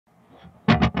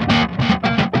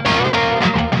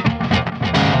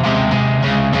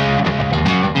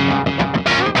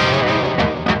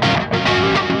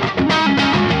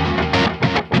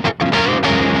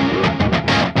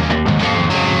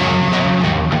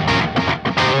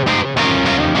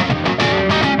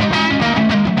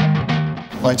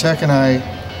my tech and I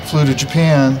flew to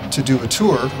Japan to do a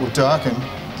tour with Dokken.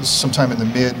 This is sometime in the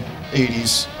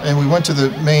mid-'80s. And we went to the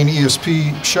main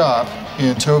ESP shop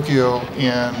in Tokyo,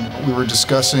 and we were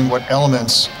discussing what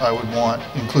elements I would want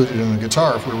included in a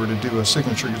guitar if we were to do a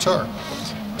signature guitar.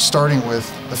 Starting with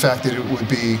the fact that it would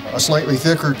be a slightly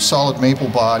thicker, solid maple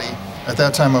body. At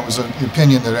that time, I was of the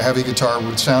opinion that a heavy guitar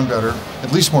would sound better,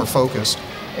 at least more focused.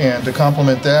 And to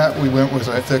complement that, we went with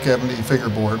a thick ebony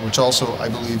fingerboard, which also, I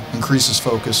believe, increases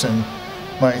focus. And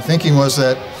my thinking was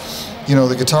that, you know,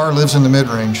 the guitar lives in the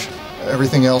mid-range.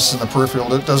 Everything else in the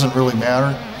peripheral, it doesn't really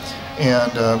matter.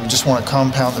 And we just want to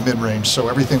compound the mid-range. So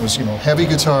everything was, you know, heavy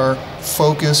guitar,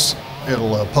 focus,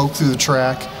 it'll poke through the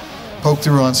track, poke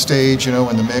through on stage, you know,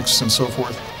 in the mix and so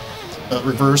forth.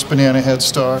 Reverse banana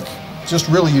headstock, just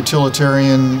really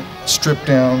utilitarian, stripped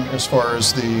down as far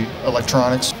as the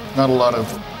electronics. Not a lot of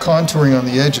contouring on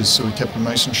the edges, so we kept them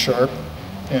nice and sharp,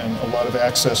 and a lot of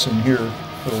access in here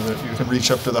so that you can reach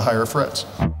up to the higher frets.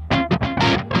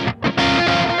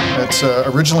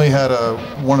 It originally had a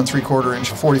 1 3/4 inch,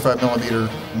 45 millimeter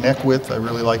neck width. I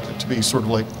really liked it to be sort of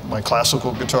like my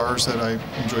classical guitars that I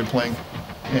enjoy playing.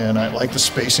 And I like the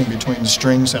spacing between the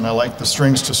strings, and I like the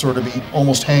strings to sort of be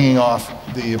almost hanging off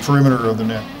the perimeter of the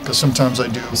neck, because sometimes I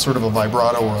do sort of a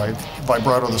vibrato where I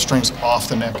vibrato the strings off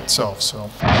the neck itself. So.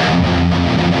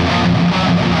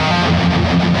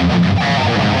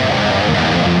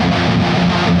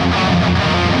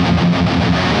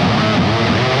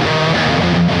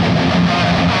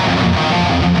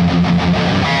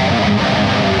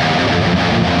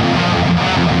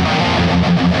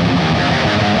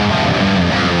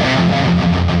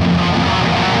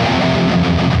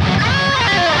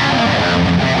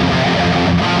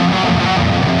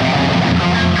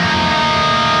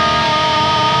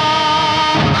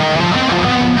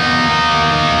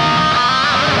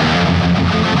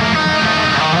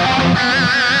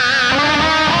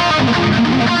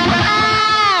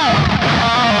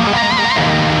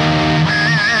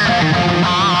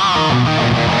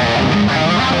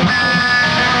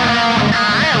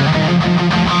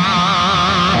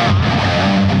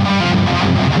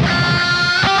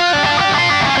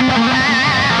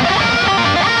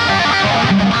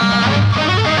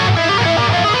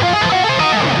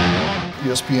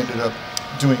 ESP ended up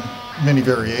doing many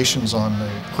variations on the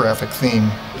graphic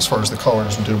theme as far as the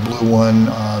colors. We did a blue one,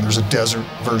 there's a desert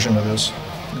version of this.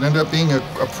 It ended up being a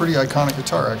pretty iconic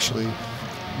guitar, actually.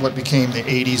 What became the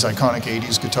 80s, iconic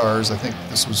 80s guitars, I think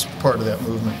this was part of that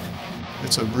movement.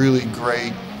 It's a really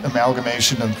great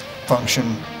amalgamation of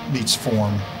function meets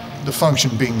form, the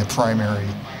function being the primary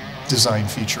design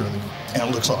feature of it, and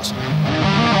it looks awesome.